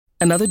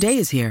Another day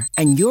is here,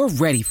 and you're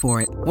ready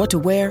for it. What to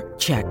wear?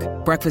 Check.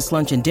 Breakfast,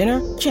 lunch, and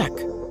dinner? Check.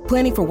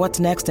 Planning for what's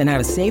next and how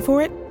to save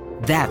for it?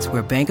 That's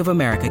where Bank of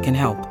America can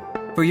help.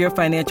 For your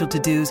financial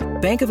to-dos,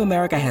 Bank of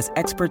America has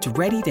experts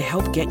ready to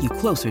help get you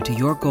closer to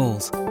your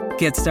goals.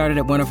 Get started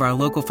at one of our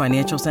local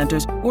financial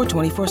centers or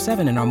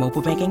 24/7 in our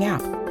mobile banking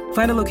app.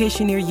 Find a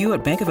location near you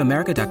at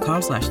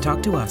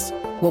bankofamerica.com/talktous.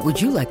 What would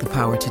you like the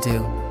power to do?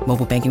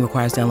 Mobile banking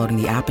requires downloading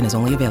the app and is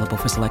only available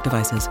for select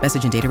devices.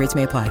 Message and data rates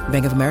may apply.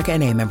 Bank of America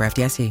N.A., member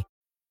FDIC.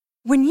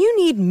 When you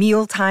need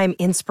mealtime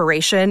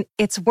inspiration,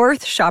 it's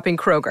worth shopping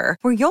Kroger,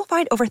 where you'll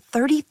find over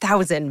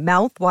 30,000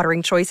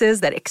 mouth-watering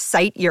choices that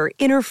excite your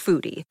inner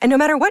foodie. And no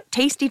matter what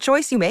tasty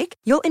choice you make,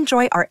 you'll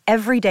enjoy our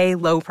everyday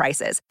low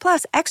prices,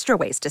 plus extra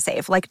ways to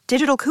save, like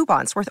digital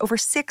coupons worth over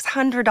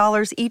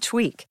 $600 each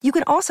week. You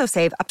can also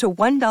save up to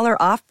 $1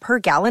 off per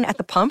gallon at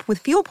the pump with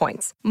fuel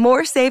points.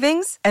 More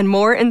savings and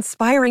more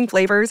inspiring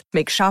flavors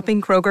make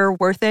shopping Kroger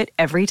worth it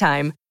every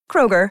time.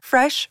 Kroger,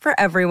 fresh for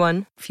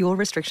everyone. Fuel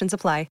restrictions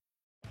apply.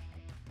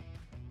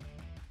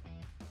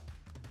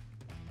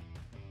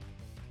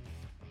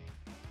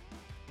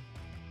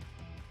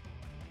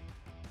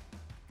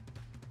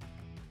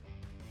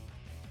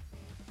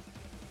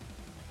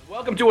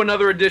 Welcome to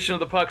another edition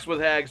of the Pucks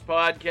with Hags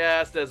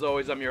podcast. As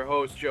always, I'm your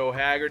host, Joe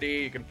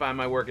Haggerty. You can find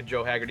my work at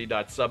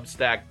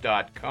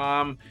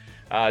joehaggerty.substack.com.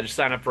 Just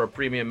sign up for a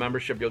premium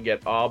membership. You'll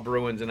get all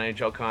Bruins and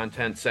NHL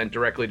content sent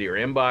directly to your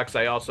inbox.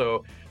 I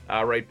also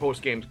write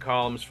post-game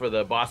columns for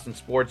the Boston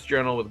Sports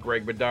Journal with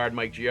Greg Bedard,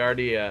 Mike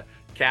Giardi, a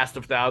cast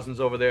of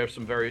thousands over there,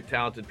 some very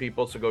talented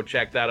people, so go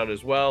check that out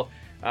as well.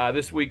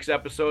 This week's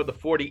episode, the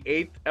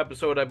 48th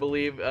episode, I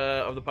believe,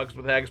 of the Pucks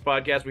with Hags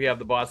podcast, we have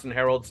the Boston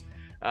Herald's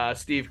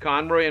Steve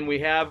Conroy, and we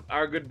have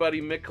our good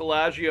buddy Mick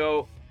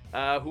Colageo,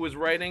 who is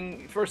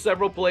writing for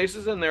several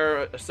places, and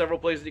there are several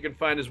places you can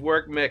find his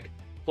work. Mick,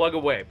 plug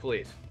away,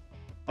 please.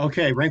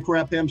 Okay,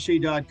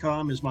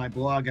 rankrapmc.com is my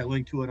blog. I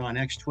link to it on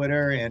X,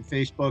 Twitter, and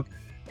Facebook,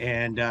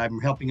 and I'm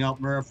helping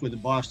out Murph with the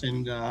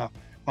Boston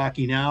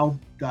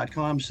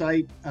HockeyNow.com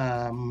site,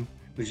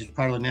 which is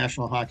part of the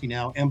National Hockey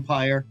Now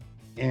empire,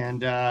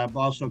 and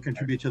also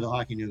contribute to the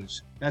Hockey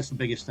News. That's the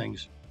biggest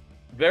things.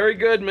 Very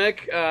good,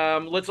 Mick.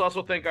 Let's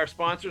also thank our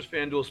sponsors,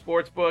 FanDuel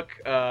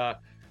Sportsbook,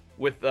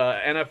 with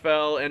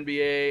NFL,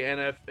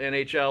 NBA,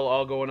 NHL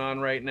all going on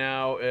right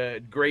now.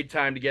 Great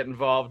time to get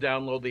involved.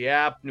 Download the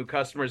app. New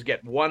customers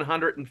get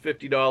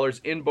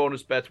 $150 in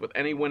bonus bets with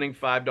any winning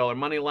 $5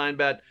 money line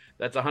bet.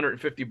 That's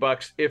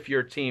 $150 if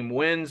your team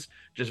wins.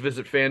 Just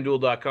visit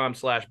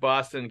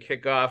FanDuel.com/Boston.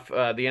 Kick off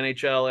the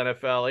NHL,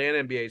 NFL,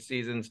 and NBA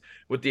seasons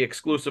with the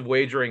exclusive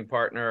wagering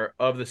partner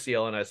of the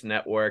CLNS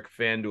network,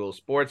 FanDuel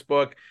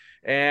Sportsbook.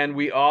 And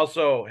we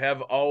also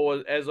have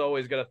as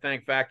always, got to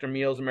thank Factor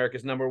Meals,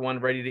 America's #1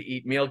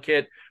 ready-to-eat meal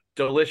kit.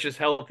 Delicious,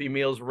 healthy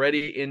meals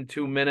ready in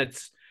 2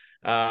 minutes.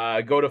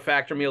 Go to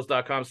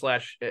factormeals.com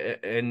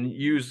and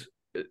use,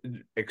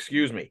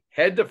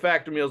 head to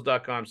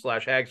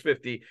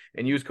factormeals.com/hags50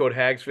 and use code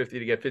hags50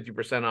 to get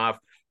 50% off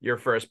your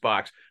first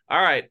box.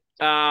 All right.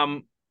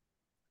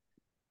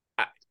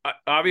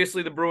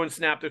 Obviously, the Bruins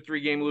snapped their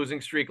 3-game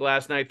losing streak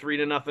last night,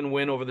 3-0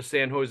 win over the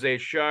San Jose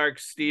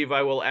Sharks. Steve,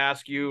 I will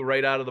ask you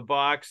right out of the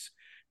box,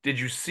 did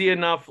you see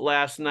enough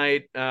last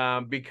night?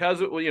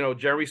 Because,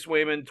 Jeremy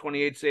Swayman,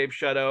 28 save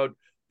shutout,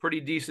 pretty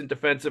decent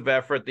defensive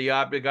effort. They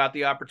got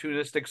the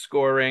opportunistic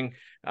scoring.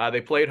 They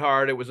played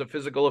hard. It was a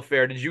physical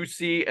affair. Did you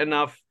see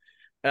enough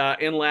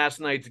in last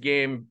night's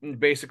game,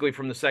 basically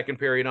from the second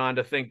period on,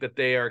 to think that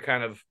they are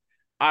kind of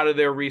out of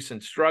their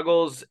recent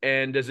struggles?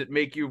 And does it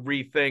make you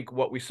rethink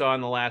what we saw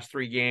in the last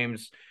 3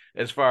 games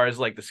as far as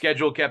like the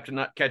schedule catching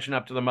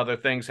up to them, other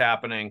things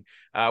happening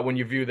when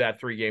you view that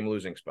 3-game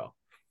losing spell?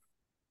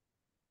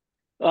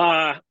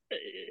 I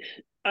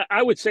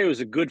would say it was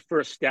a good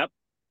first step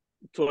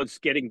towards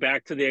getting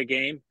back to their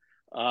game.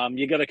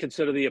 You got to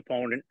consider the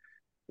opponent.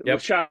 Yep.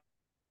 The Sharks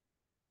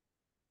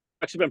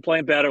have been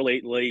playing better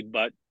lately,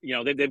 but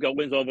they've got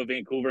wins over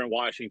Vancouver and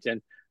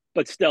Washington.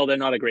 But still, they're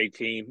not a great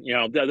team.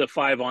 They're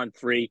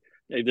 5-on-3.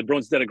 The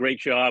Bruins did a great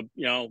job.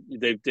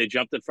 They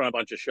jumped in front of a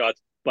bunch of shots,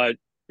 but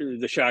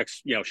the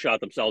Sharks,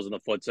 shot themselves in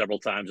the foot several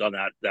times on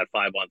that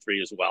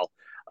 5-on-3 as well.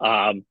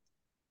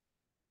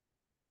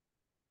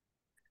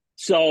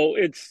 So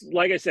it's,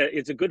 like I said,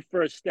 it's a good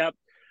first step.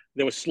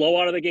 They were slow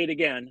out of the gate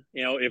again.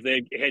 If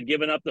they had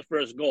given up the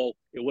first goal,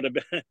 it would have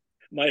been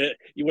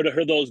you would have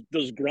heard those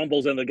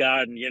grumbles in the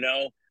garden.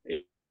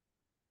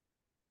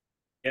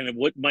 And it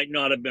might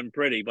not have been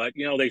pretty, but,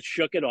 they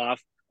shook it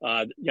off.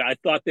 I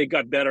thought they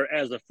got better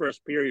as the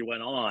first period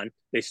went on.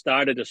 They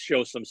started to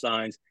show some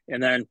signs.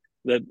 And then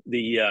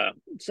the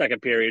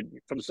second period,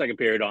 from the second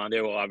period on,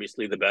 they were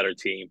obviously the better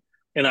team.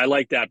 And I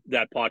like that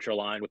Poitras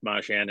line with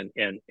Marchand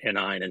and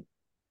Heinen.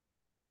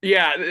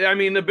 Yeah, I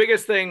mean, the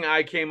biggest thing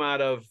I came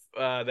out of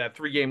that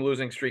 3-game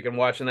losing streak and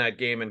watching that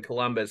game in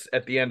Columbus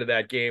at the end of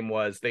that game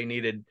was they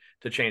needed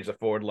to change the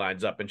forward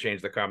lines up and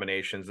change the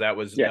combinations. That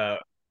was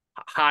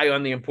high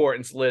on the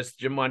importance list.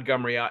 Jim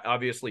Montgomery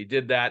obviously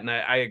did that, and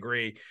I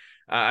agree.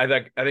 I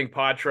think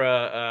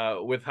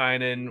Poitras with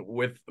Heinen,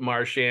 with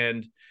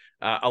Marchand,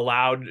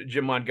 allowed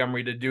Jim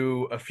Montgomery to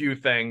do a few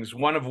things,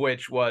 one of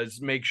which was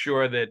make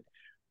sure that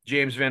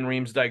James Van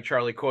Riemsdyk,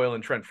 Charlie Coyle,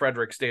 and Trent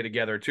Frederick stay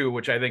together too,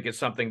 which I think is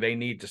something they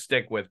need to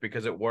stick with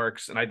because it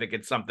works. And I think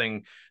it's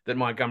something that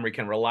Montgomery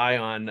can rely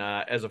on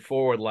as a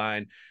forward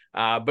line.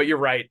 But you're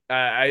right.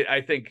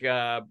 I think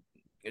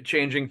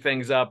changing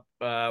things up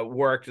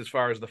worked as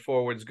far as the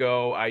forwards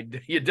go.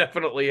 You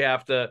definitely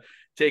have to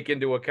take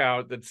into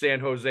account that San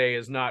Jose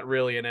is not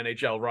really an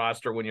NHL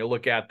roster when you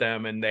look at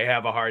them, and they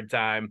have a hard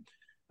time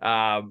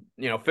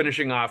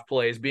finishing off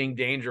plays, being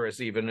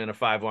dangerous even in a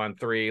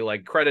 5-on-3.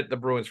 Like, credit the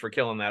Bruins for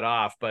killing that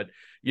off, but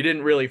you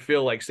didn't really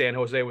feel like San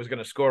Jose was going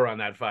to score on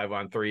that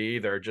 5-on-3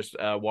 either, just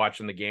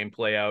watching the game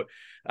play out.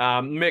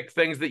 Mick,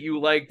 things that you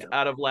liked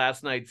out of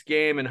last night's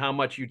game and how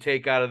much you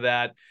take out of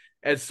that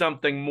as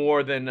something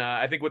more than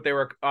I think what they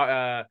were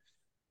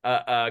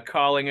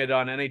calling it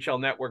on NHL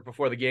Network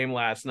before the game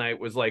last night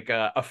was like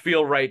a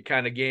feel right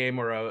kind of game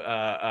or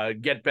a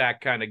get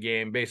back kind of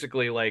game.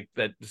 Basically, like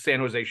that the San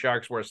Jose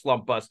Sharks were a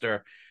slump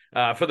buster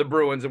for the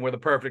Bruins and were the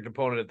perfect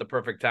opponent at the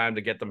perfect time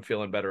to get them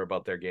feeling better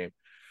about their game.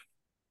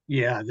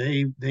 Yeah,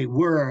 they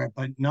were,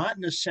 but not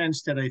in the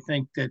sense that I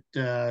think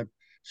that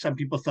some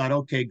people thought,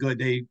 okay, good,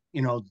 the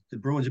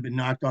Bruins have been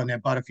knocked on their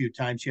butt a few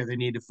times here. They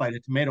need to fight a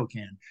tomato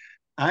can.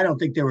 I don't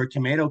think they were a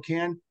tomato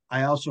can.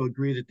 I also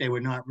agree that they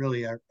were not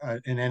really an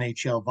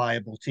NHL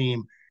viable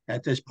team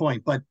at this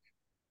point. But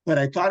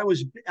I thought it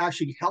was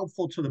actually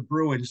helpful to the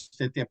Bruins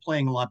that they're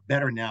playing a lot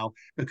better now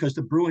because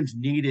the Bruins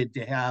needed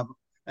to have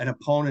an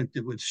opponent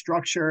that with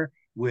structure,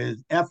 with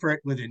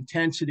effort, with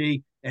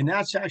intensity. And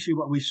that's actually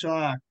what we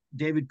saw.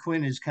 David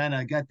Quinn has kind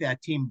of got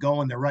that team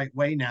going the right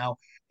way now.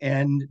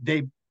 And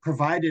they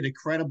provided a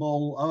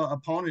credible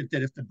opponent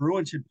that if the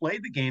Bruins had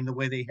played the game the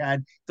way they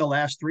had the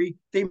last three,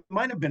 they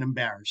might have been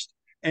embarrassed.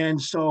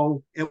 And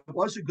so it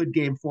was a good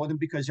game for them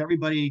because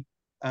everybody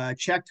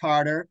checked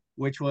harder,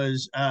 which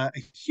was a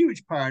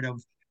huge part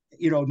of,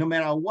 no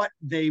matter what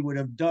they would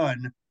have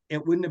done,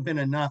 it wouldn't have been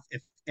enough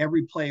if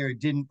every player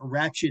didn't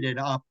ratchet it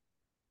up,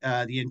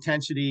 the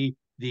intensity,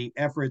 the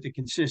effort, the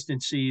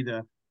consistency,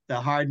 the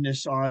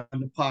hardness on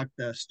the puck,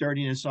 the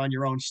sturdiness on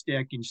your own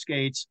stick and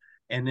skates,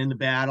 and in the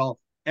battle.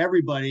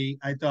 Everybody,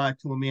 I thought,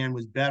 to a man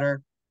was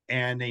better,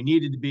 and they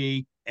needed to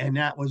be, and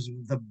that was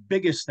the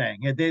biggest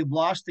thing. Had they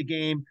lost the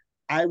game,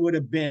 I would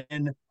have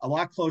been a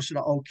lot closer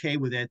to okay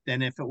with it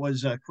than if it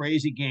was a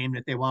crazy game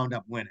that they wound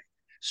up winning.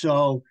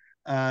 So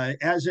and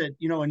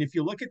if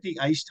you look at the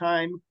ice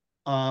time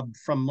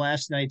from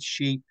last night's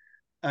sheet,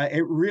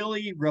 it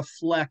really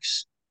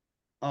reflects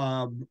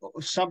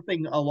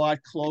something a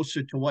lot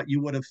closer to what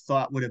you would have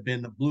thought would have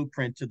been the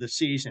blueprint to the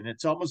season.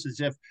 It's almost as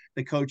if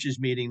the coaches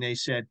meeting, they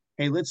said,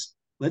 hey, let's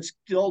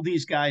fill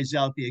these guys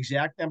out the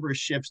exact number of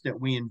shifts that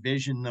we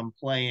envision them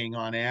playing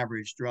on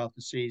average throughout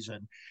the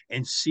season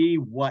and see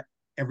what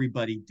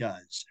everybody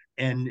does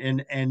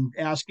and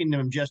asking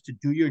them just to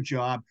do your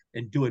job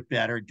and do it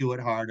better, do it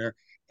harder.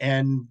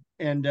 And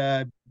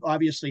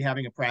obviously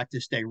having a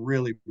practice day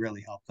really,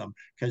 really helped them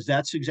because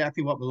that's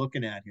exactly what we're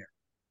looking at here.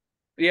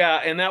 Yeah,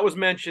 and that was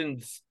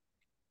mentioned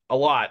a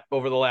lot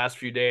over the last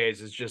few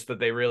days. Is just that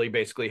they really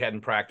basically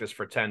hadn't practiced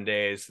for 10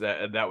 days.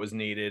 That was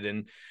needed.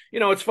 And,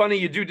 it's funny,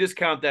 you do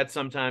discount that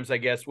sometimes, I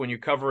guess, when you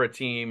cover a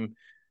team,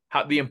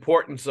 how the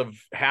importance of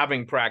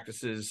having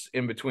practices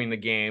in between the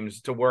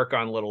games to work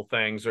on little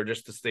things or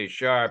just to stay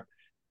sharp.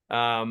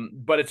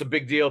 But it's a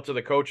big deal to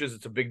the coaches.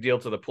 It's a big deal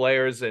to the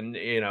players. And,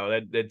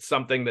 it's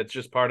something that's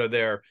just part of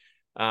their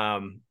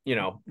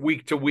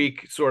week to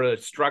week sort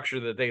of structure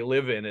that they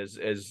live in as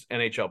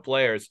NHL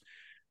players.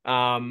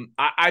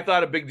 I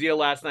thought a big deal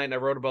last night, and I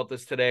wrote about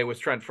this today, was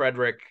Trent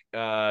Frederick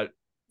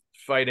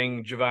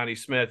fighting Giovanni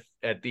Smith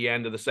at the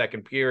end of the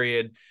second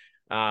period,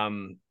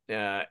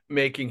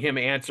 making him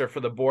answer for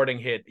the boarding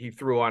hit he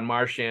threw on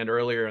Marchand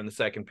earlier in the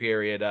second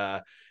period.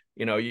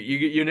 You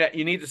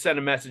need to send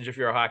a message if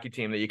you're a hockey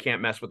team that you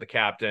can't mess with the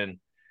captain.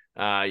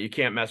 You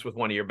can't mess with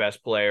one of your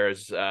best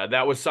players.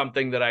 That was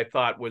something that I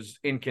thought was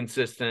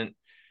inconsistent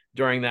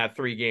during that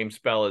 3-game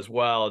spell as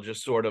well.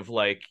 Just sort of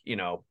like,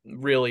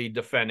 really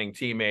defending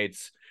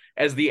teammates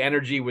as the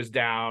energy was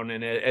down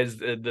and as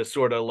the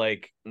sort of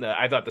like,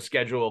 I thought the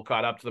schedule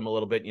caught up to them a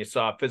little bit and you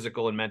saw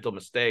physical and mental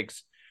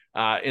mistakes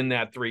in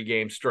that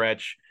 3-game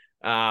stretch.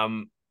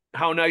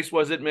 How nice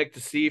was it, Mick,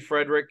 to see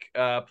Frederick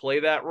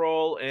play that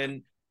role?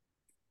 And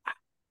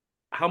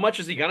how much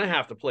is he going to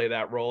have to play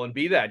that role and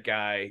be that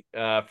guy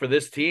for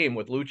this team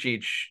with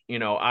Lucic,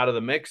 out of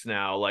the mix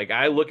now? Like,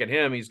 I look at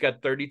him, he's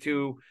got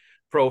 32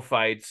 pro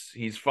fights.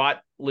 He's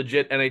fought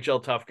legit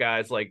NHL tough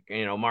guys like,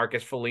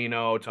 Marcus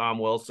Foligno, Tom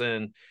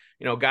Wilson,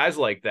 guys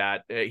like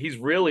that. He's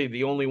really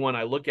the only one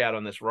I look at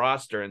on this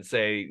roster and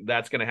say,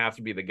 that's going to have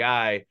to be the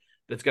guy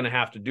that's going to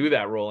have to do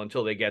that role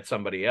until they get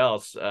somebody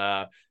else.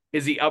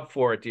 Is he up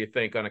for it, do you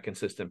think, on a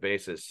consistent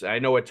basis? I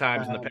know at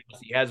times in the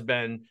past he has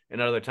been,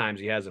 and other times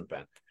he hasn't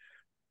been.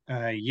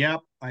 Yep,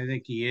 I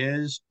think he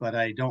is, but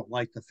I don't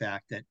like the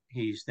fact that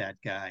he's that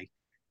guy.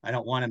 I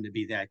don't want him to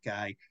be that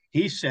guy.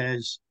 He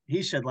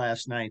said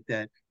last night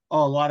that,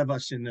 a lot of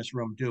us in this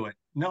room do it.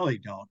 No, they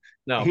don't.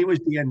 No. He was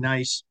being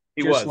nice.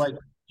 He just was. like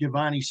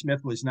Giovanni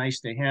Smith was nice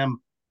to him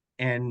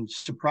and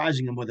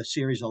surprising him with a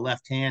series of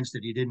left hands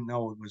that he didn't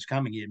know it was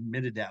coming. He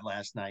admitted that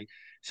last night,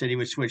 said he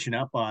was switching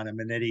up on him,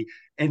 and then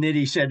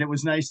he said it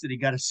was nice that he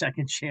got a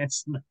second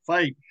chance in the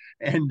fight.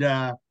 And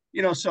I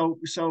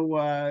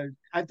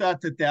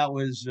thought that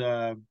was,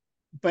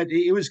 but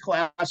it was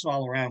class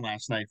all around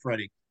last night,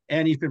 Freddie.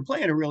 And he's been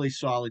playing a really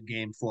solid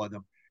game for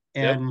them.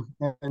 Yep.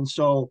 And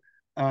so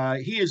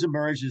he has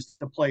emerged as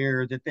the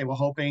player that they were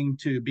hoping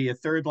to be a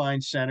third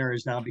line center,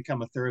 has now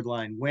become a third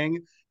line wing,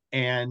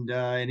 and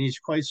he's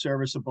quite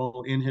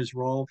serviceable in his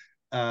role.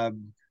 I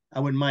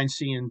wouldn't mind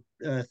seeing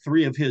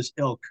three of his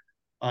ilk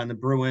on the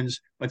Bruins,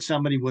 but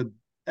somebody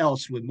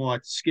else with more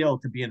skill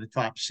to be in the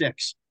top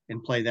six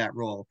and play that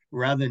role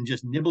rather than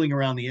just nibbling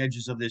around the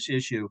edges of this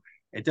issue.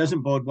 It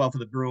doesn't bode well for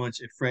the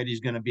Bruins if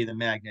Freddie's going to be the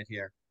magnet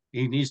here.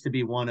 He needs to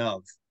be one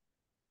of.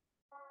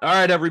 All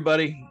right,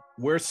 everybody.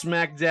 We're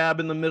smack dab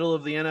in the middle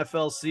of the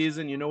NFL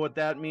season. You know what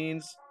that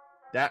means?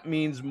 That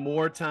means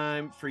more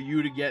time for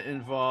you to get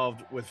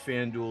involved with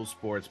FanDuel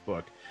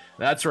Sportsbook.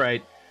 That's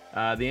right.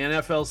 The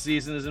NFL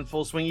season is in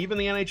full swing. Even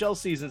the NHL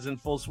season is in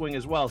full swing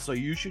as well. So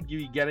you should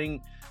be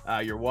getting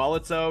your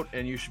wallets out,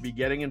 and you should be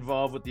getting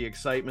involved with the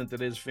excitement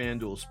that is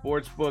FanDuel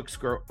Sportsbook.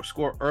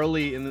 Score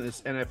early in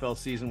this NFL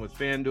season with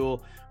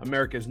FanDuel,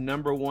 America's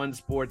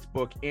 #1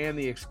 sportsbook and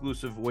the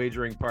exclusive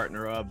wagering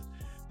partner of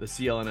the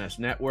CLNS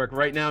network.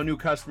 Right now, new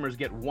customers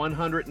get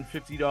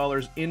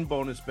 $150 in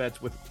bonus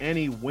bets with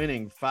any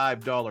winning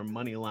 $5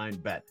 money line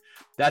bet.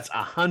 That's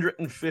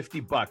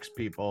 $150,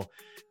 people,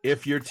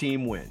 if your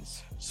team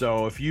wins.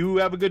 So if you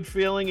have a good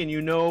feeling and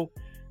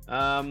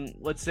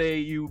let's say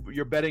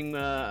you're betting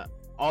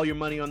all your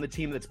money on the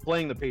team that's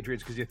playing the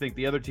Patriots because you think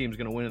the other team's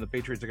going to win and the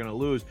Patriots are going to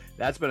lose.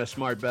 That's been a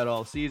smart bet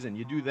all season.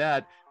 You do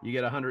that, you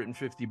get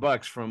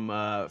 $150 from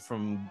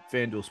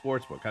FanDuel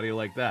Sportsbook. How do you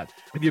like that?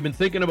 If you've been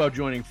thinking about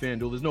joining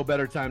FanDuel, there's no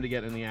better time to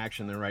get in the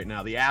action than right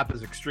now. The app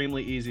is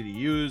extremely easy to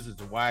use.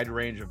 It's a wide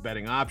range of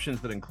betting options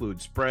that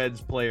include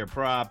spreads, player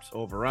props,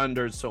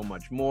 over-unders, so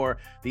much more.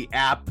 The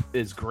app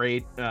is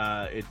great.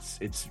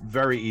 It's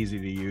very easy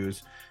to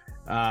use.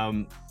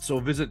 So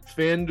visit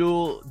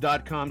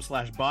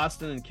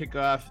FanDuel.com/Boston and kick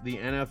off the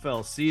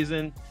NFL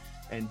season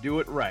and do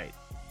it right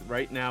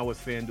now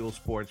with FanDuel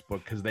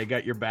Sportsbook, because they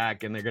got your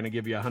back and they're going to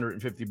give you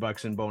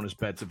 $150 in bonus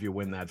bets if you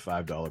win that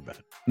 $5 bet.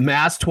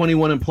 Mass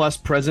 21 and plus,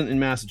 present in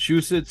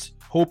Massachusetts.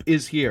 Hope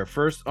is here.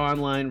 First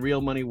online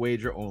real money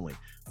wager only.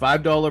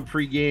 $5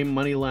 pregame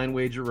money line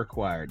wager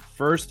required.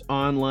 First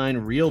online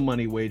real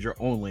money wager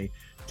only.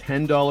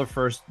 $10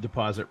 first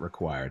deposit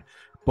required.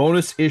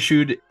 Bonus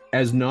issued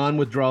as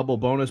non-withdrawable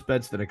bonus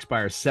bets that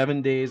expire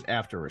 7 days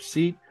after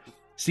receipt.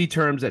 See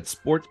terms at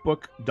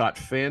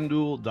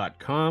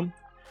sportsbook.fanduel.com,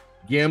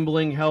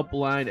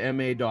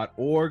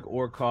 gamblinghelplinema.org,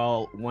 or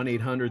call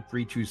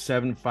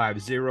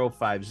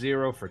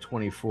 1-800-327-5050 for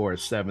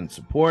 24/7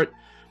 support.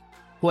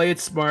 Play it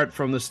smart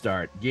from the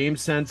start.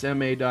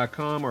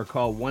 GameSenseMA.com or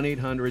call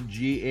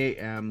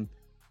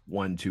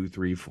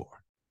 1-800-GAM-1234.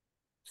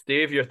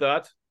 Steve, your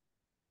thoughts?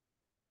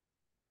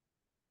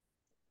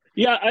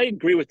 Yeah, I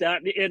agree with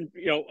that. And,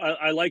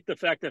 I like the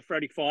fact that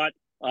Freddie fought,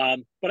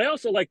 but I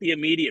also like the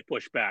immediate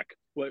pushback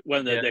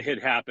when the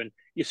hit happened.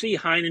 You see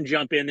Heinen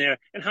jump in there,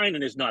 and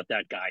Heinen is not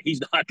that guy. He's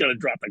not going to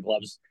drop the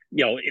gloves,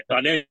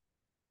 on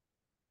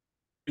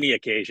any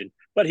occasion.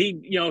 But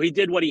he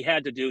did what he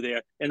had to do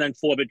there, and then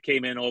Forbid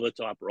came in over the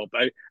top rope.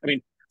 I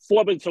mean,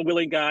 Forbid's a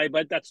willing guy,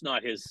 but that's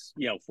not his,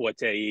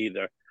 forte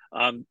either.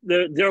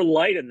 They're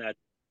light in that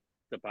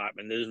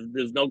department.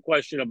 There's no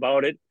question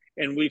about it.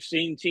 And we've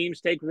seen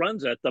teams take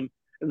runs at them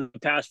in the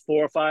past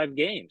 4 or 5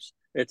 games.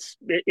 It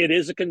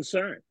is a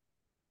concern.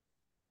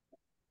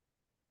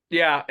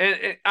 Yeah,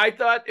 and I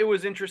thought it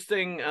was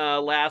interesting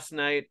last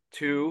night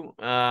too,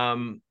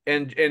 and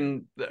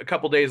a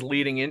couple days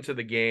leading into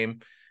the game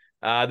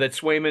that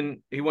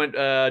Swayman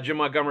Jim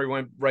Montgomery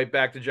went right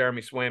back to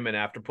Jeremy Swayman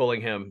after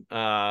pulling him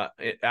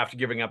after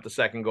giving up the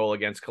second goal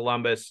against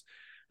Columbus.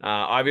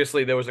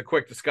 Obviously, there was a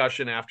quick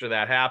discussion after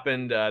that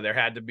happened. There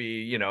had to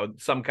be,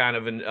 some kind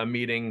of a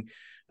meeting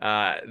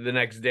the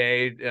next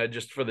day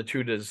just for the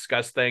two to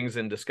discuss things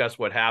and discuss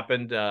what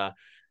happened. And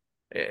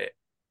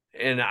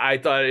I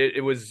thought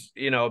it was,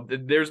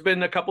 there's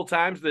been a couple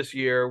times this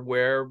year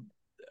where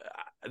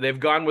they've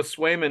gone with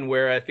Swayman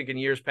where I think in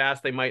years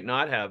past they might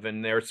not have,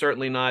 and they're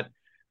certainly not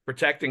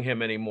protecting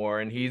him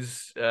anymore. And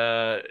he's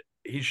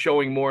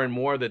showing more and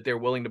more that they're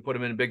willing to put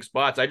him in big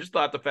spots. I just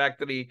thought the fact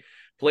that he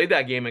played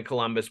that game in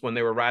Columbus when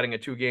they were riding a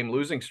 2-game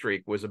losing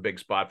streak was a big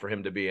spot for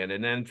him to be in.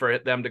 And then for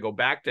them to go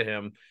back to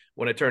him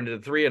when it turned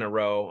into 3 in a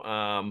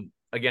row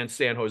against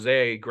San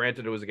Jose,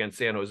 granted it was against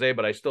San Jose,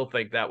 but I still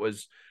think that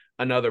was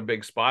another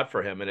big spot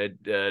for him. And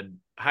it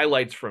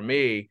highlights for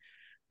me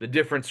the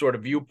different sort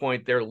of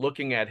viewpoint they're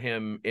looking at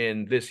him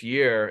in this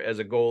year as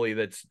a goalie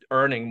that's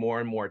earning more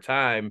and more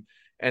time,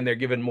 and they're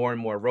given more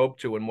and more rope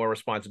to and more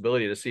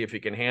responsibility to see if he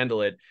can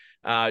handle it.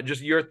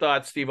 Just your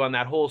thoughts, Steve, on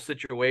that whole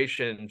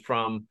situation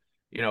from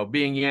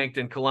being yanked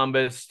in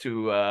Columbus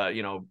to,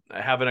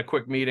 having a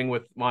quick meeting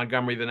with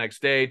Montgomery the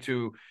next day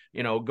to,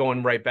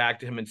 going right back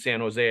to him in San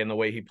Jose and the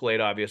way he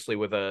played, obviously,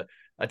 with a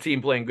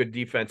team playing good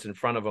defense in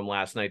front of him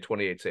last night,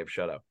 28 save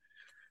shutout.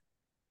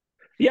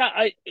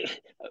 Yeah,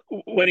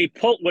 when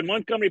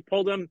Montgomery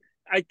pulled him,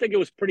 I think it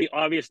was pretty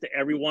obvious to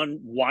everyone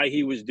why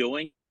he was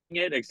doing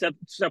it, except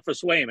for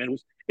Swayman,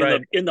 who's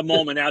in the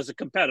moment as a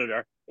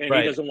competitor, and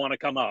he doesn't want to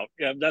come out.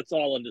 Yeah, that's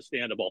all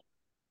understandable.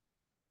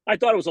 I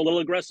thought it was a little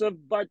aggressive,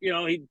 but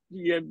he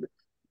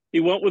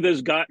went with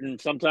his gut, and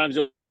sometimes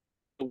it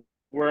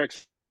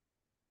works,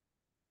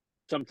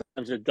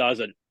 sometimes it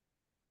doesn't.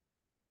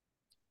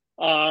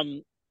 Part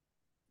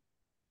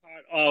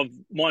of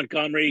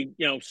Montgomery,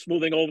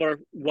 smoothing over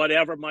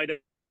whatever might have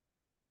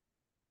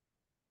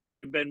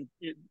been,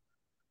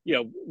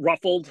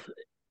 ruffled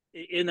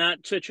in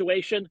that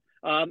situation,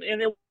 and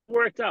it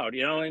worked out.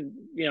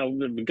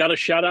 And got a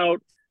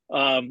shutout.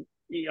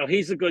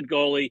 He's a good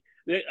goalie.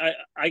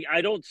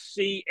 I don't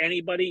see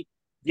anybody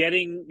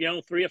getting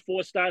 3 or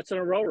 4 starts in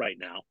a row right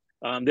now.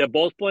 They're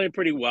both playing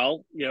pretty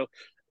well.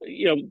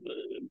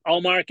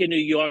 Allmark in New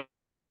York,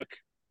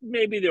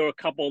 maybe there were a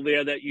couple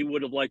there that you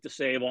would have liked to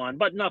save on,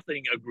 but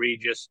nothing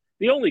egregious.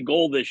 The only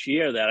goal this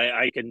year that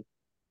I can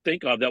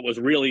think of that was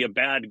really a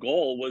bad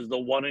goal was the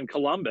one in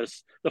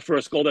Columbus, the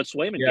first goal that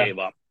Swayman gave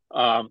up.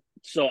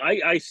 So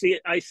I see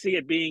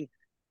it being,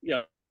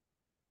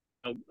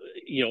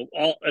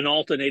 an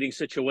alternating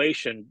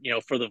situation,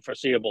 for the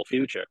foreseeable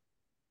future.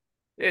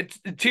 It's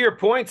to your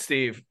point,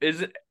 Steve.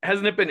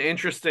 Hasn't it been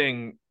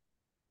interesting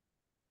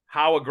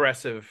how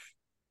aggressive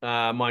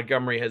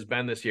Montgomery has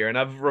been this year? And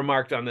I've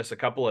remarked on this a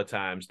couple of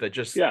times that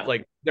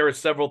like there are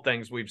several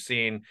things we've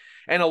seen,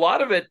 and a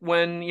lot of it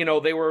when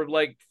they were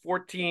like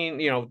 14,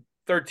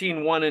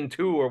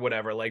 13-1-2 or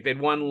whatever. Like they'd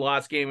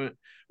lost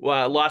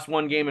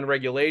one game in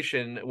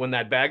regulation when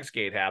that bag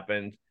skate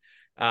happened.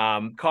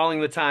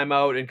 Calling the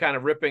timeout and kind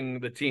of ripping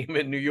the team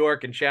in New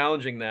York and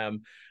challenging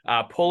them,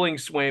 pulling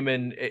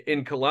Swayman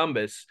in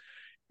Columbus.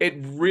 It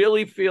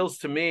really feels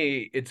to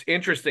me, it's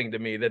interesting to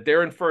me that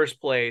they're in first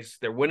place.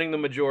 They're winning the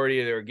majority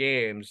of their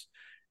games.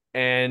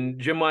 And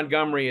Jim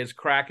Montgomery is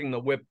cracking the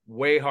whip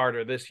way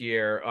harder this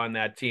year on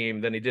that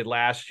team than he did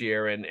last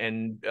year,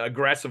 and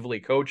aggressively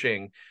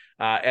coaching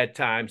at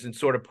times and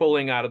sort of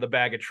pulling out of the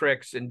bag of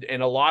tricks and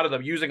a lot of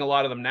them, using a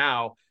lot of them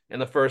now in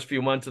the first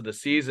few months of the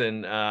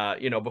season,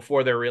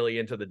 before they're really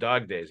into the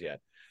dog days yet.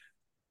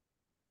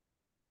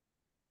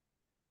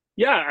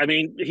 Yeah, I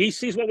mean, he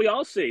sees what we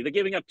all see. They're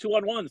giving up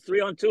 2-on-1s,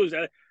 3-on-2s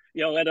at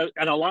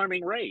an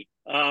alarming rate.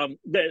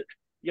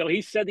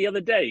 He said the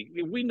other day,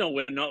 we know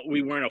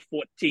we weren't a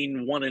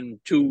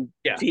 14-1-2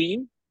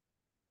 team.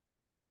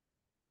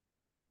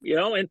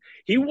 And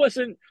he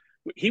wasn't.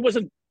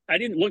 I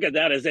didn't look at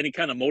that as any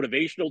kind of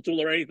motivational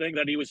tool or anything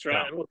that he was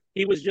trying. No.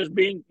 He was just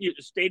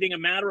stating a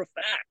matter of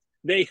fact.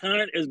 They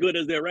aren't as good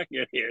as their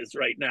record is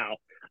right now.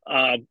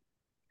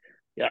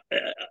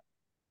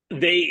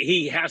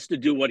 He has to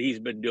do what he's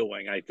been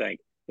doing. I think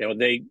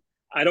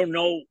I don't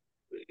know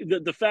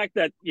the fact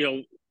that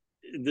the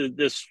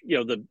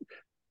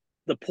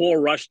poor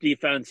rush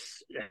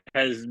defense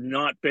has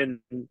not been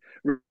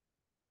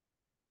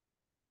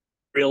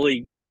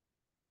really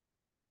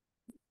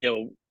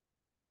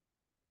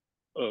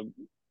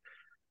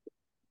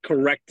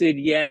corrected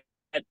yet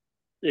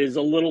is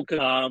a little.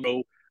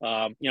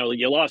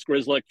 You lost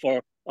Grzelcyk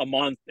for a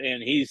month,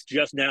 and he's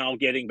just now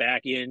getting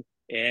back in,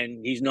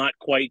 and he's not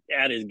quite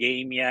at his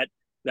game yet.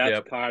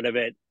 That's part of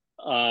it.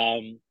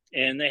 And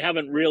they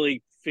haven't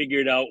really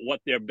figured out what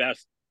their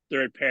best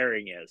third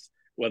pairing is,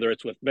 whether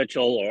it's with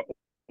Mitchell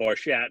or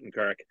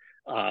Shattenkirk.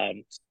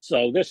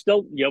 So they're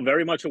still,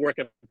 very much a work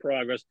in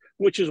progress,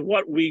 which is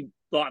what we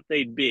thought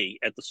they'd be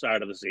at the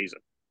start of the season.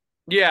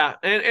 Yeah,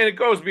 and it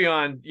goes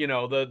beyond,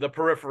 the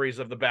peripheries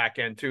of the back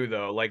end too,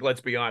 though. Like, let's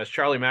be honest,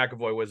 Charlie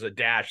McAvoy was a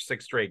dash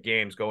 6 straight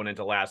games going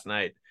into last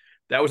night.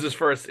 That was his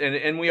first,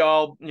 and we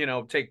all,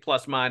 take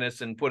plus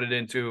minus and put it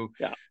into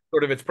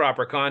sort of its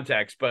proper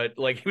context. But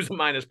like, he was a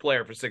minus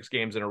player for 6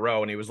 games in a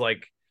row, and he was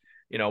like,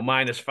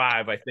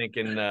 -5, I think,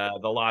 in the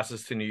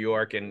losses to New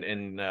York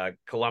and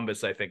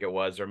Columbus, I think it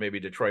was, or maybe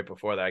Detroit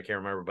before that, I can't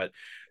remember. But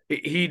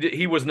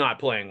he was not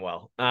playing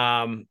well.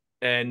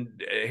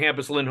 And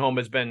Hampus Lindholm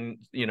has been,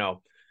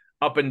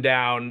 up and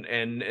down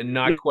and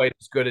not quite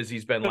as good as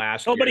he's been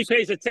last year. Nobody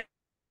pays attention.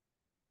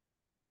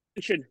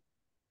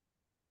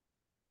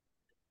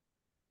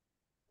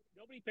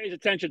 Nobody pays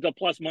attention to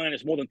plus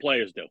minus more than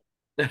players do.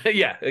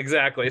 Yeah,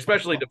 exactly.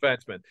 Especially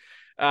defensemen.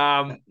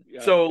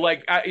 So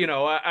like,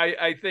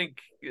 I think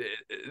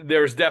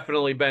there's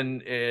definitely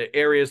been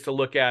areas to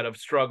look at of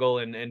struggle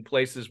and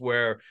places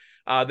where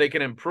they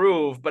can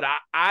improve. But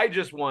I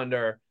just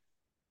wonder,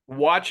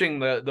 watching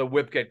the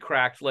whip get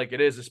cracked like it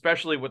is,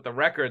 especially with the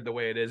record the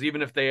way it is,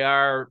 even if they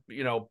are,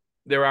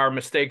 there are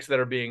mistakes that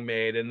are being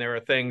made and there are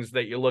things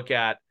that you look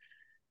at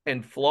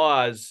and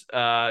flaws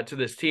to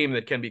this team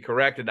that can be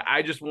corrected.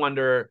 I just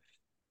wonder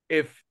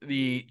if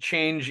the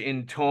change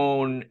in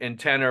tone and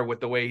tenor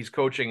with the way he's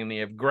coaching and the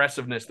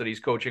aggressiveness that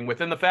he's coaching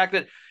with, and the fact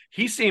that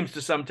he seems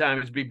to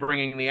sometimes be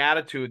bringing the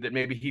attitude that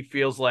maybe he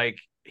feels like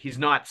he's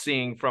not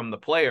seeing from the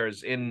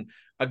players in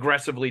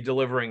aggressively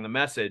delivering the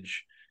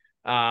message.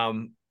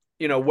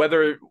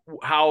 Whether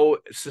how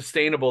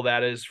sustainable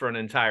that is for an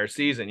entire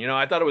season.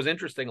 I thought it was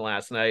interesting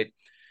last night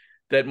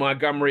that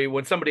Montgomery,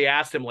 when somebody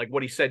asked him like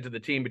what he said to the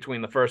team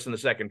between the first and the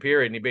second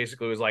period, and he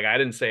basically was like, I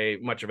didn't say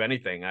much of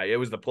anything. It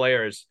was the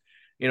players,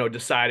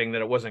 deciding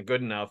that it wasn't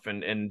good enough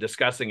and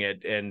discussing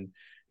it and,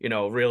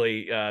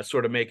 really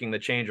sort of making the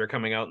change or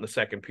coming out in the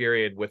second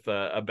period with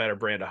a better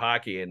brand of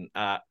hockey. And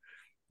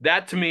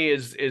that to me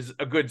is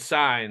a good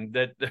sign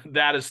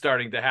that is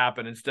starting to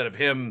happen instead of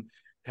him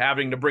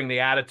having to bring the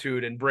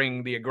attitude and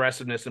bring the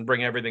aggressiveness and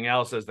bring everything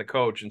else as the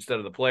coach instead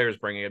of the players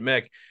bringing it.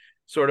 Mick,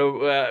 sort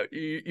of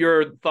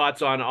your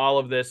thoughts on all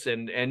of this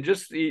and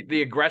just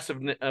the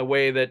aggressive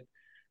way that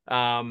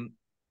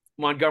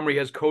Montgomery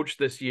has coached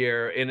this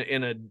year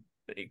in a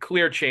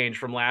clear change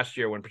from last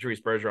year when Patrice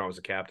Bergeron was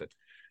a captain.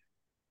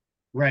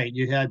 Right.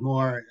 You had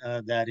more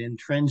that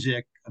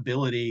intrinsic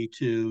ability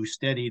to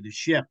steady the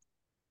ship.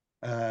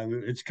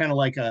 It's kind of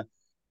like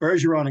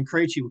Bergeron and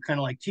Krejci were kind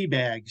of like tea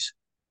bags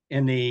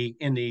in the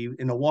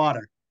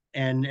water,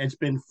 and it's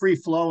been free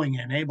flowing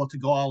and able to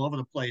go all over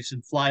the place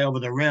and fly over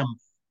the rim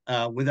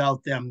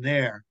without them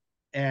there.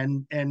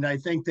 And I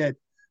think that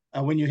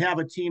when you have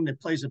a team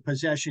that plays a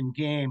possession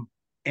game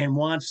and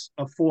wants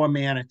a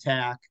 4-man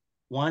attack,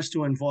 wants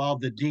to involve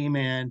the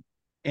D-man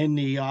in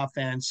the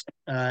offense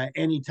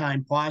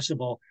anytime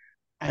possible,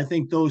 I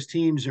think those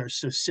teams are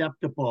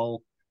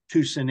susceptible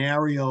to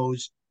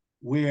scenarios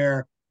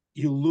where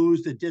you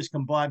lose the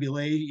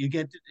discombobulation, you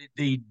get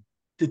the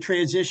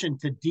transition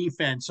to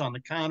defense on the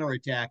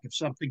counterattack if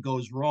something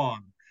goes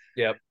wrong.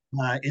 Yep.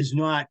 Is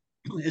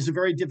a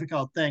very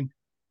difficult thing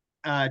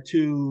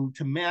to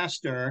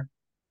master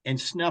and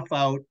snuff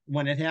out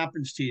when it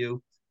happens to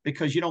you,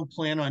 because you don't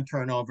plan on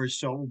turnovers.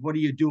 So what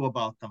do you do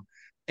about them?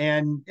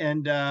 And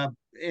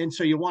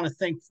so you want to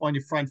think on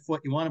your front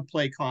foot. You want to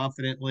play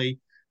confidently.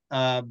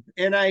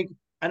 And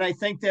I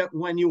think that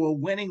when you were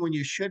winning, when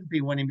you shouldn't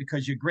be winning,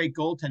 because your great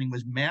goaltending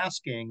was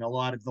masking a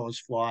lot of those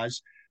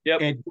flaws,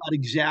 yep, it got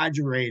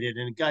exaggerated,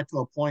 and it got to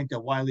a point that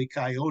Wile E.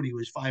 Coyote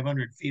was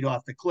 500 feet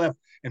off the cliff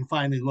and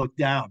finally looked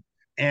down.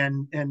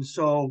 And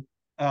so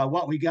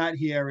what we got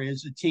here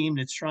is a team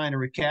that's trying to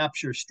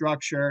recapture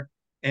structure,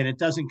 and it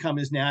doesn't come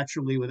as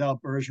naturally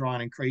without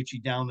Bergeron and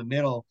Krejci down the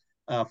middle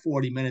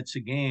 40 minutes a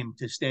game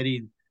to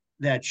steady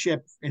that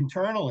ship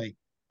internally.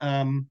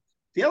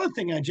 The other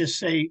thing I just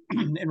say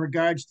in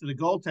regards to the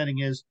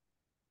goaltending is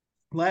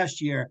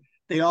last year,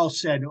 they all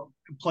said,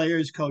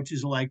 players,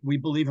 coaches are like, we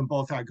believe in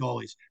both our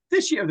goalies.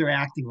 This year, they're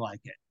acting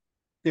like it.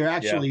 They're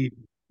actually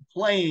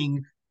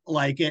playing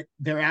like it.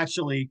 They're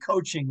actually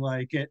coaching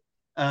like it.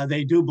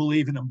 They do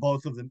believe in them,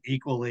 both of them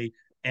equally.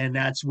 And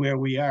that's where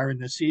we are in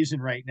the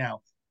season right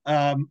now.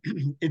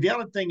 The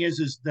other thing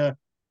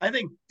I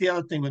think the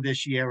other thing with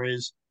this year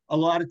is a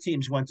lot of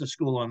teams went to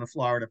school on the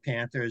Florida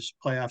Panthers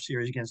playoff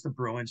series against the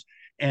Bruins,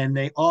 and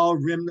they all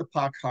rim the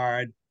puck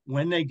hard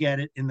when they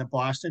get it in the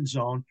Boston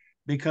zone,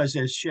 because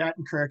as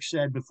Shattenkirk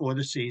said before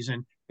the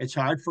season, it's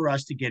hard for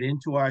us to get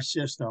into our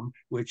system,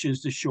 which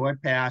is the short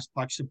pass,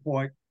 puck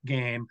support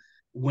game,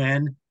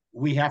 when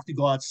we have to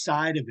go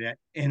outside of it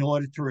in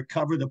order to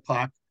recover the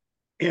puck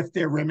if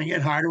they're rimming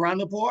it hard around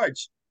the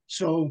boards.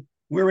 So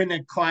we're in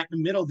that caught in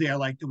the middle there.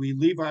 Like, do we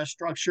leave our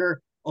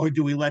structure, or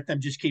do we let them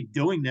just keep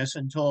doing this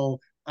until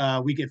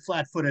we get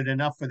flat-footed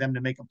enough for them to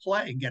make a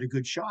play and get a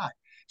good shot?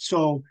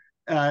 So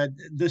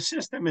the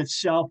system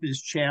itself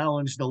is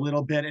challenged a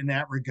little bit in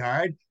that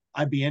regard.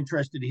 I'd be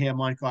interested to hear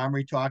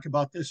Montgomery talk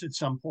about this at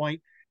some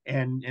point.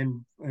 And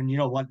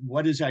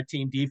what is our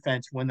team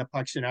defense when the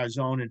puck's in our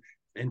zone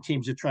and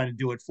teams are trying to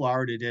do what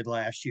Florida did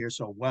last year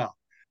so well?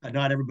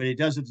 Not everybody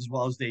does it as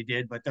well as they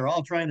did, but they're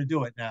all trying to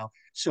do it now.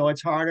 So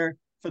it's harder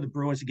for the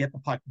Bruins to get the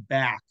puck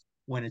back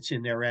when it's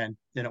in their end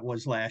than it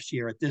was last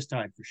year at this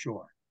time, for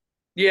sure.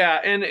 Yeah,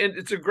 and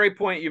it's a great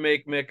point you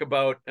make, Mick,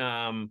 about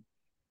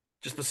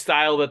just the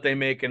style that they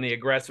make and the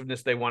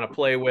aggressiveness they want to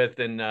play with,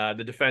 and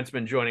the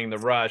defenseman joining the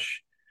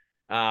rush.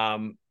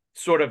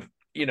 Sort of,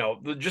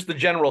 just the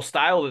general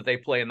style that they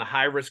play and the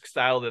high-risk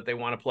style that they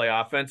want to play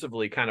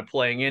offensively, kind of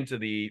playing into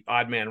the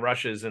odd man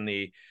rushes and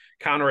the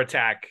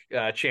counterattack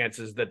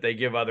chances that they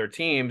give other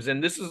teams.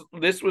 And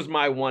this was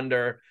my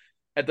wonder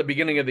at the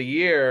beginning of the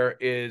year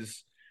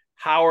is,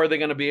 how are they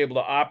going to be able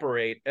to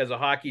operate as a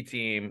hockey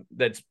team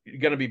that's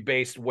going to be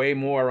based way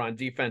more on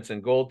defense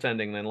and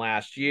goaltending than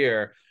last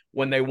year,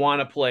 when they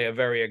want to play a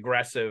very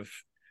aggressive,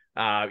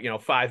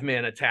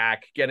 5-man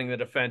attack, getting the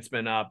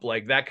defenseman up,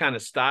 like that kind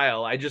of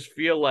style? I just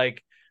feel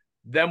like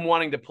them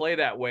wanting to play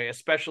that way,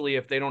 especially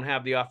if they don't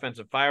have the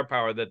offensive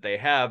firepower that they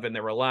have, and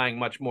they're relying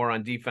much more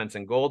on defense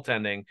and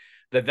goaltending,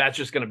 that's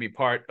just going to be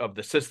part of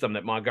the system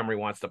that Montgomery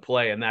wants to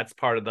play. And that's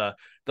part of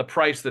the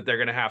price that they're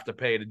going to have to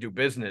pay to do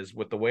business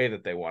with the way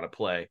that they want to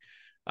play.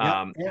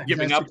 Yeah,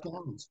 Giving that's up, the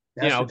challenge.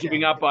 you That's know, the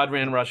giving challenge. up odd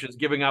man rushes,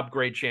 giving up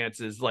great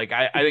chances. Like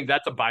I think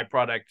that's a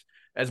byproduct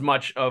as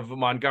much of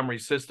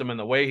Montgomery's system and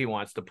the way he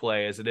wants to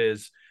play as it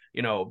is,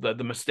 you know,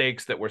 the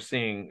mistakes that we're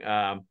seeing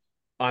on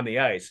the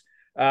ice.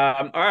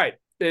 All right.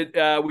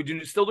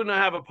 We still do not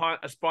have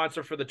a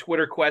sponsor for the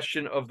Twitter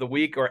question of the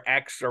week, or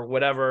X, or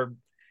whatever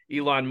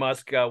Elon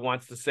Musk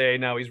wants to say.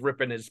 Now he's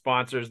ripping his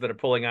sponsors that are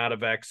pulling out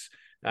of X,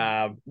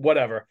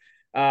 whatever.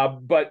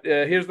 But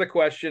here's the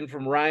question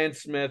from Ryan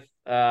Smith,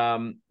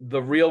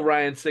 the real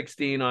Ryan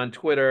 16 on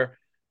Twitter.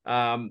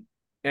 And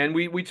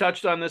we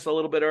touched on this a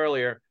little bit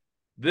earlier.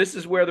 This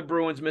is where the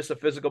Bruins miss a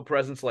physical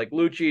presence like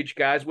Lucic.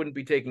 Guys wouldn't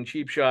be taking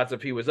cheap shots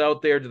if he was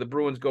out there. Do the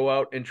Bruins go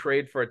out and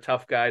trade for a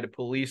tough guy to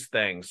police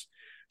things?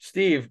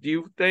 Steve, do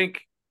you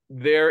think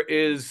there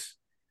is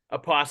a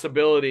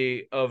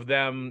possibility of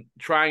them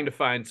trying to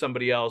find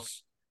somebody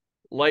else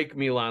like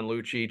Milan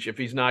Lucic if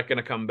he's not going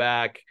to come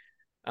back?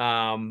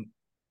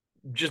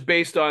 Just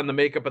based on the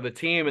makeup of the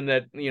team, and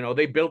that, you know,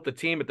 they built the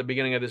team at the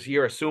beginning of this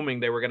year assuming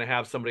they were going to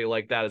have somebody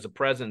like that as a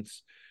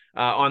presence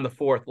on the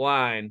fourth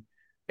line.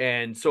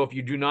 And so if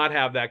you do not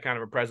have that kind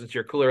of a presence,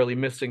 you're clearly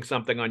missing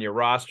something on your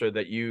roster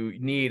that you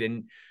need.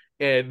 And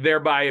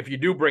thereby, if you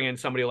do bring in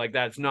somebody like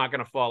that, it's not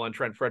going to fall on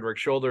Trent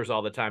Frederick's shoulders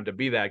all the time to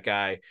be that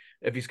guy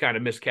if he's kind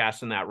of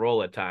miscast in that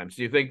role at times.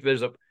 Do you think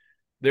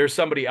there's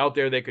somebody out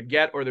there they could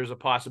get, or there's a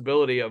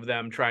possibility of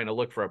them trying to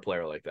look for a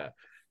player like that?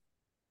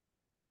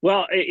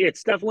 Well,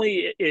 it's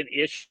definitely an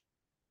issue.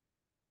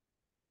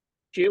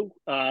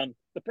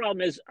 The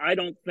problem is, I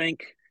don't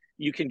think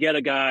you can get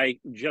a guy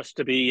just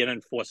to be an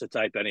enforcer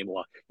type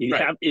anymore. You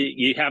have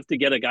to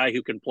get a guy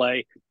who can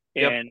play,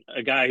 and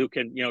a guy who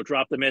can, you know,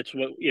 drop the mitts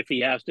if he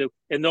has to.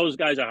 And those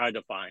guys are hard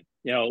to find.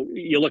 You know,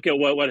 you look at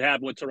what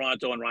happened with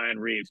Toronto and Ryan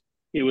Reeves.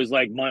 He was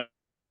like -9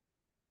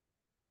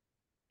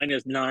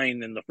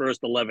 in the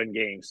first 11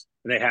 games,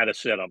 and they had to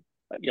sit him.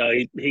 You know,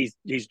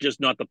 he's just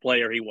not the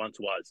player he once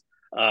was.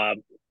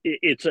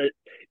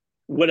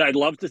 Would I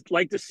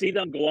like to see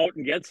them go out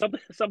and get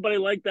somebody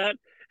like that?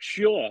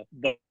 Sure,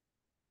 but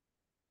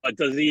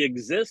does he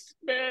exist?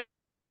 Man,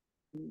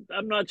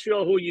 I'm not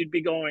sure who you'd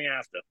be going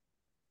after.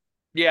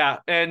 Yeah,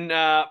 and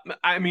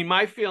I mean,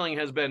 my feeling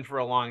has been for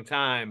a long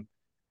time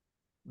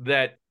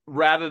that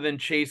rather than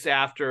chase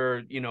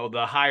after, you know,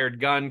 the hired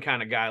gun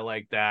kind of guy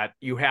like that,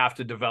 you have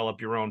to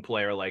develop your own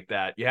player like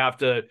that. You have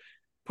to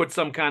put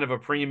some kind of a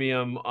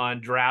premium on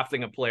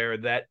drafting a player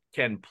that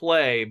can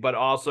play, but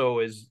also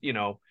is, you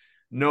know,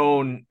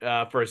 known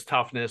for his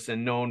toughness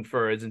and known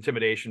for his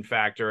intimidation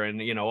factor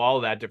and, you know, all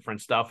of that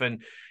different stuff.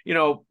 And, you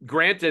know,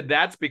 granted,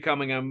 that's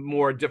becoming a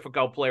more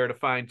difficult player to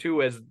find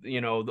too, as,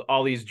 you know,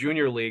 all these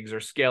junior leagues are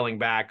scaling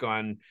back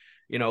on,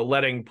 you know,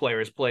 letting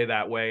players play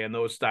that way and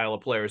those style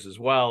of players as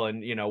well.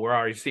 And, you know, we're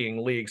already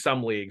seeing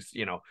some leagues,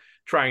 you know,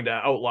 trying to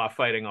outlaw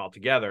fighting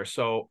altogether.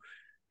 So,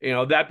 you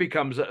know, that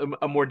becomes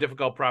a more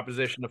difficult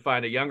proposition to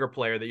find a younger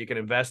player that you can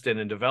invest in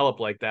and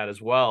develop like that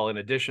as well, in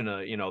addition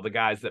to, you know, the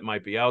guys that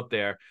might be out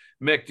there.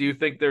 Mick, do you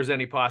think there's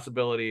any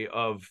possibility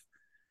of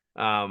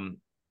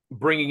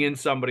bringing in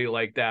somebody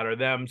like that, or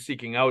them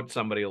seeking out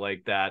somebody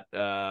like that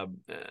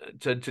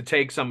to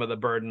take some of the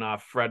burden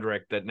off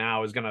Frederick that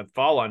now is going to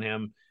fall on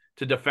him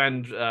to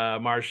defend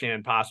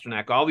Marchand,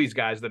 Pasternak, all these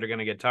guys that are going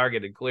to get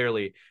targeted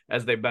clearly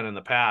as they've been in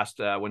the past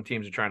when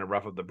teams are trying to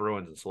rough up the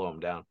Bruins and slow them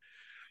down?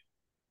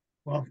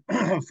 Well,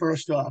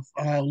 first off,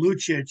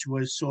 Lucic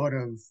was sort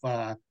of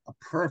a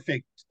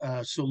perfect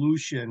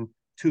solution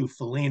to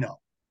Foligno,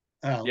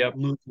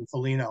 Luke and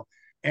Foligno.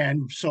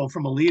 And so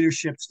from a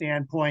leadership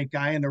standpoint,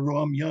 guy in the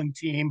room, young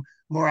team,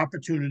 more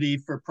opportunity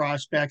for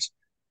prospects.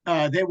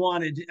 They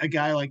wanted a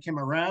guy like him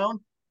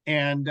around,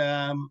 and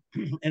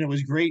it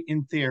was great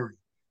in theory.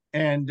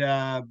 And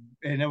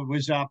it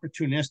was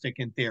opportunistic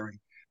in theory.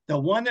 The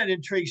one that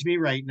intrigues me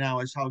right now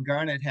is how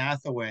Garnet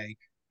Hathaway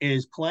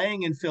is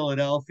playing in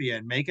Philadelphia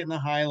and making the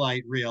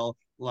highlight reel.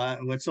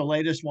 What's the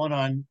latest one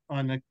on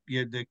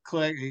the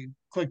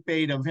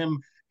clickbait of him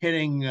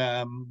hitting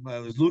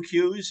Luke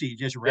Hughes? He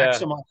just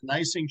wrecks him on an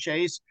icing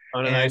chase.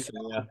 On an icing,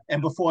 yeah.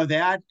 And before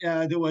that,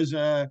 there was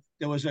a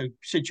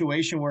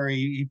situation where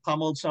he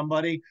pummeled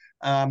somebody.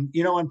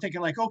 You know, I'm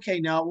thinking like, okay,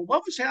 now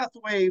what was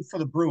Hathaway for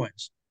the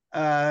Bruins?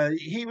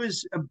 He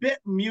was a bit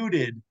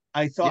muted,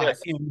 I thought,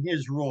 in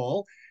his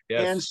role.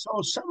 Yes. And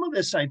so some of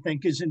this, I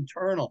think, is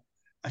internal.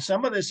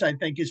 Some of this, I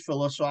think, is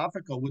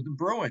philosophical with the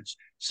Bruins.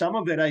 Some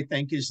of it, I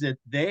think, is that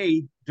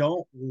they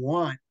don't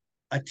want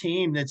a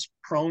team that's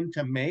prone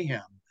to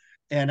mayhem.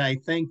 And I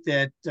think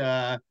that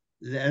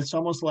it's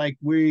almost like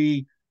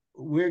we're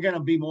going to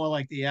be more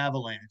like the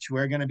Avalanche.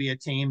 We're going to be a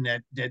team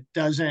that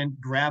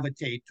doesn't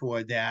gravitate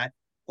toward that,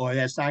 or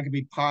that's not going to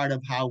be part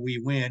of how we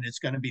win. It's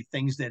going to be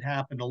things that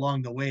happen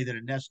along the way that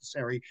are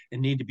necessary and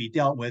need to be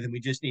dealt with. And we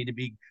just need to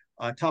be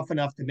tough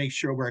enough to make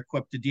sure we're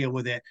equipped to deal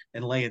with it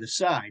and lay it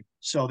aside.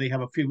 So they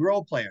have a few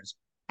role players.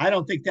 I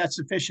don't think that's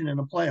sufficient in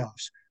the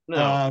playoffs.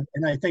 No.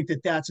 And I think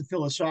that that's a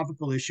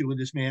philosophical issue with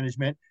this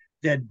management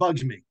that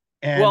bugs me.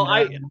 And, well,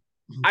 I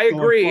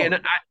agree. Forward.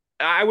 And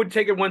I would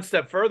take it one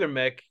step further,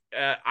 Mick.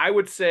 I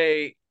would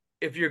say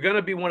if you're going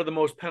to be one of the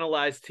most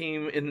penalized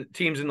teams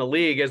in the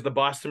league, as the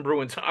Boston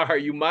Bruins are,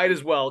 you might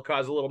as well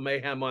cause a little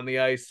mayhem on the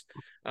ice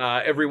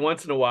every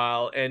once in a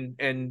while, and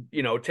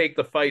take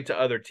the fight to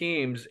other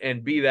teams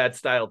and be that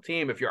style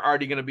team if you're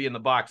already going to be in the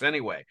box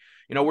anyway.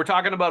 We're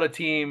talking about a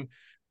team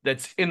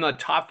that's in the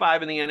top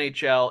 5 in the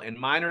NHL in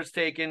minors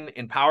taken,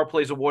 in power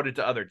plays awarded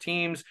to other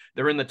teams.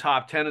 They're in the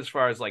top 10 as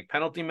far as like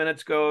penalty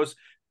minutes goes.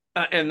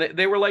 And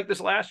they were like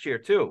this last year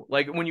too.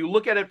 Like when you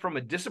look at it from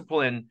a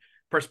discipline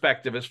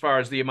perspective, as far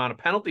as the amount of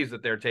penalties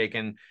that they're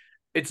taking,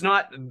 it's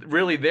not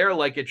really there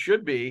like it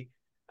should be.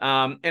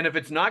 And if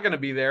it's not going to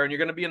be there and you're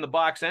going to be in the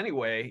box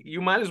anyway,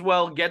 you might as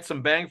well get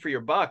some bang for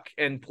your buck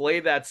and play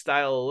that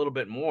style a little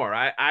bit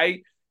more.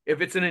 If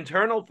it's an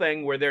internal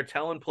thing where they're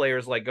telling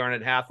players like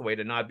Garnet Hathaway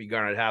to not be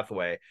Garnet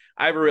Hathaway,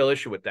 I have a real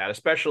issue with that,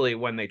 especially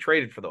when they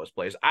traded for those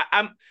players.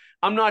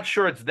 I'm not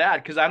sure it's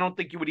that, because I don't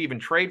think you would even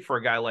trade for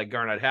a guy like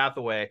Garnet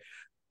Hathaway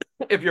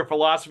if your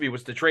philosophy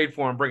was to trade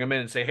for him, bring him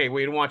in and say, hey,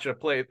 we don't want you to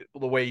play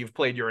the way you've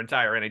played your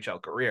entire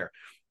NHL career.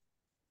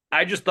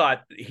 I just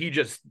thought he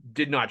just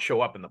did not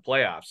show up in the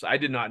playoffs. I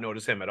did not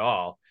notice him at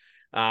all.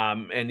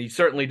 And he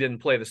certainly didn't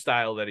play the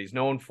style that he's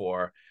known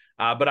for.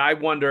 But I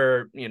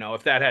wonder,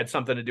 if that had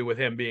something to do with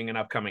him being an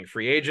upcoming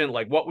free agent,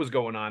 like what was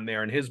going on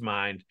there in his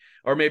mind,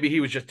 or maybe he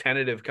was just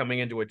tentative coming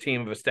into a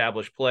team of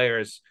established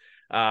players,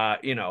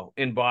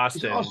 in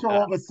Boston. He's also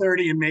over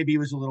 30 and maybe he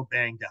was a little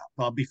banged up.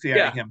 I'll be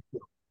fair to him too.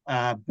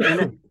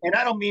 And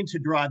I don't mean to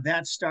draw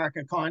that stark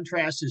a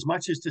contrast as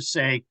much as to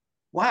say,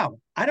 wow,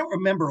 I don't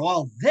remember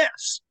all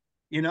this,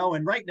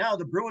 and right now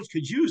the Bruins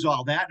could use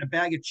all that in a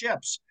bag of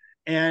chips.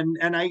 And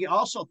I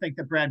also think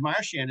that Brad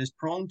Marchand is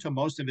prone to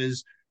most of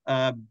his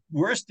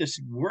worst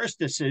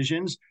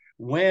decisions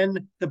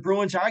when the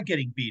Bruins are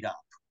getting beat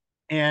up.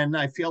 And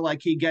I feel like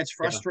he gets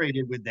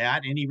frustrated with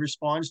that, and he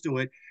responds to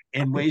it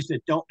in ways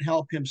that don't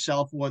help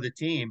himself or the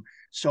team.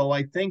 So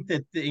I think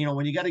that,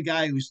 when you got a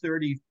guy who's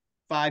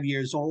 35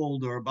 years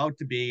old or about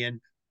to be,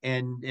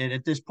 and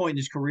at this point in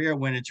his career,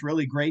 when it's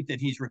really great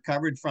that he's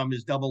recovered from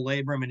his double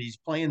labrum and he's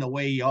playing the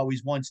way he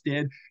always once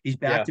did, he's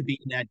back to being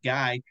that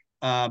guy.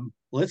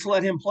 Let's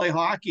let him play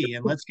hockey,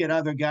 and let's get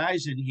other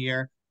guys in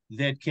here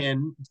that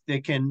can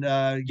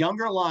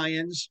younger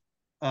Lions.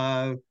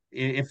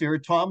 If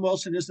Tom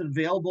Wilson isn't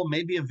available,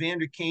 maybe a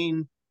Vander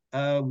Kane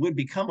would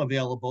become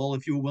available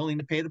if you were willing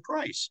to pay the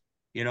price.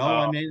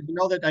 I mean,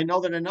 I know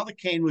that another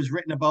Kane was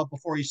written about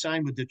before he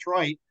signed with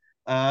Detroit.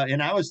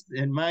 And I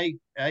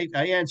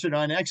answered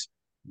on X,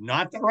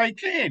 not the right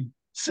Kane.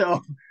 So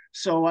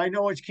I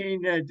know it's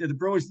Kane the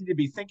Bruins need to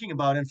be thinking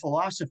about in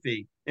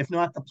philosophy. If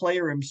not the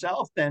player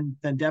himself, then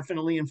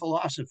definitely in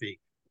philosophy.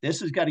 This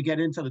has got to get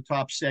into the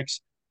top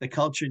 6. The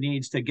culture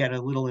needs to get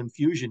a little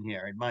infusion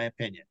here, in my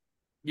opinion.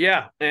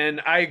 Yeah,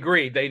 and I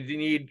agree. They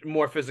need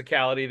more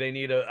physicality. They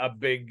need a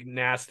big,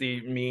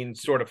 nasty, mean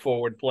sort of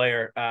forward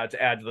player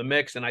to add to the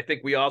mix. And I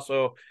think we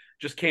also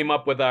just came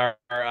up with our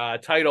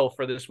title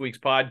for this week's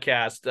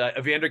podcast,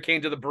 Evander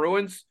Kane to the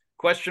Bruins, ?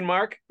 Let's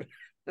stir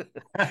the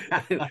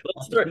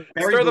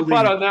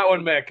pot on that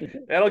one, Mick.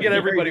 That'll get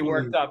everybody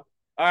worked up.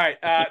 All right.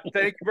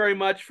 Thank you very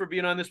much for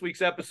being on this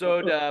week's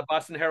episode.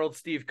 Boston Herald,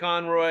 Steve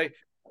Conroy.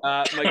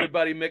 My good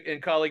buddy Mick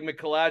and colleague Mick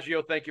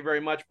Colageo, thank you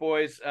very much,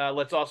 boys.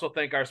 Let's also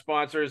thank our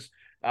sponsors,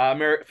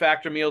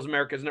 Factor Meals,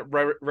 America's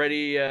number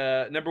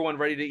 1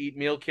 ready-to-eat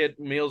meal kit.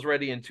 Meals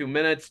ready in 2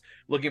 minutes.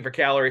 Looking for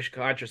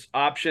calorie-conscious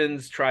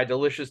options? Try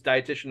delicious,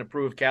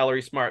 dietitian-approved,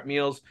 calorie-smart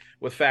meals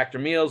with Factor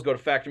Meals. Go to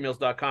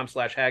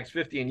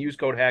factormeals.com/hags50 and use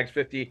code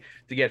hags50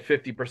 to get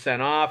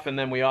 50% off. And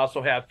then we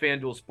also have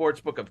FanDuel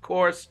Sportsbook, of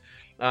course.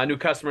 New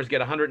customers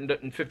get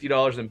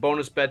 $150 in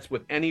bonus bets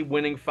with any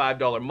winning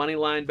 $5 money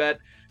line bet.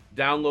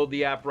 Download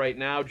the app right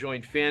now.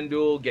 Join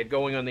FanDuel. Get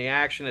going on the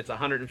action. It's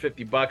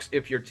 $150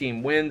 if your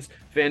team wins.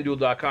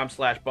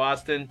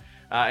 FanDuel.com/Boston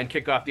and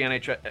kick off the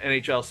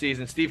NHL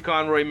season. Steve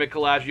Conroy, Mick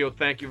Colageo,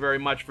 thank you very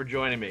much for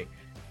joining me.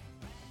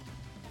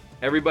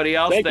 Everybody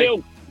else,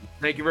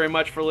 thank you very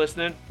much for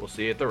listening. We'll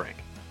see you at the rink.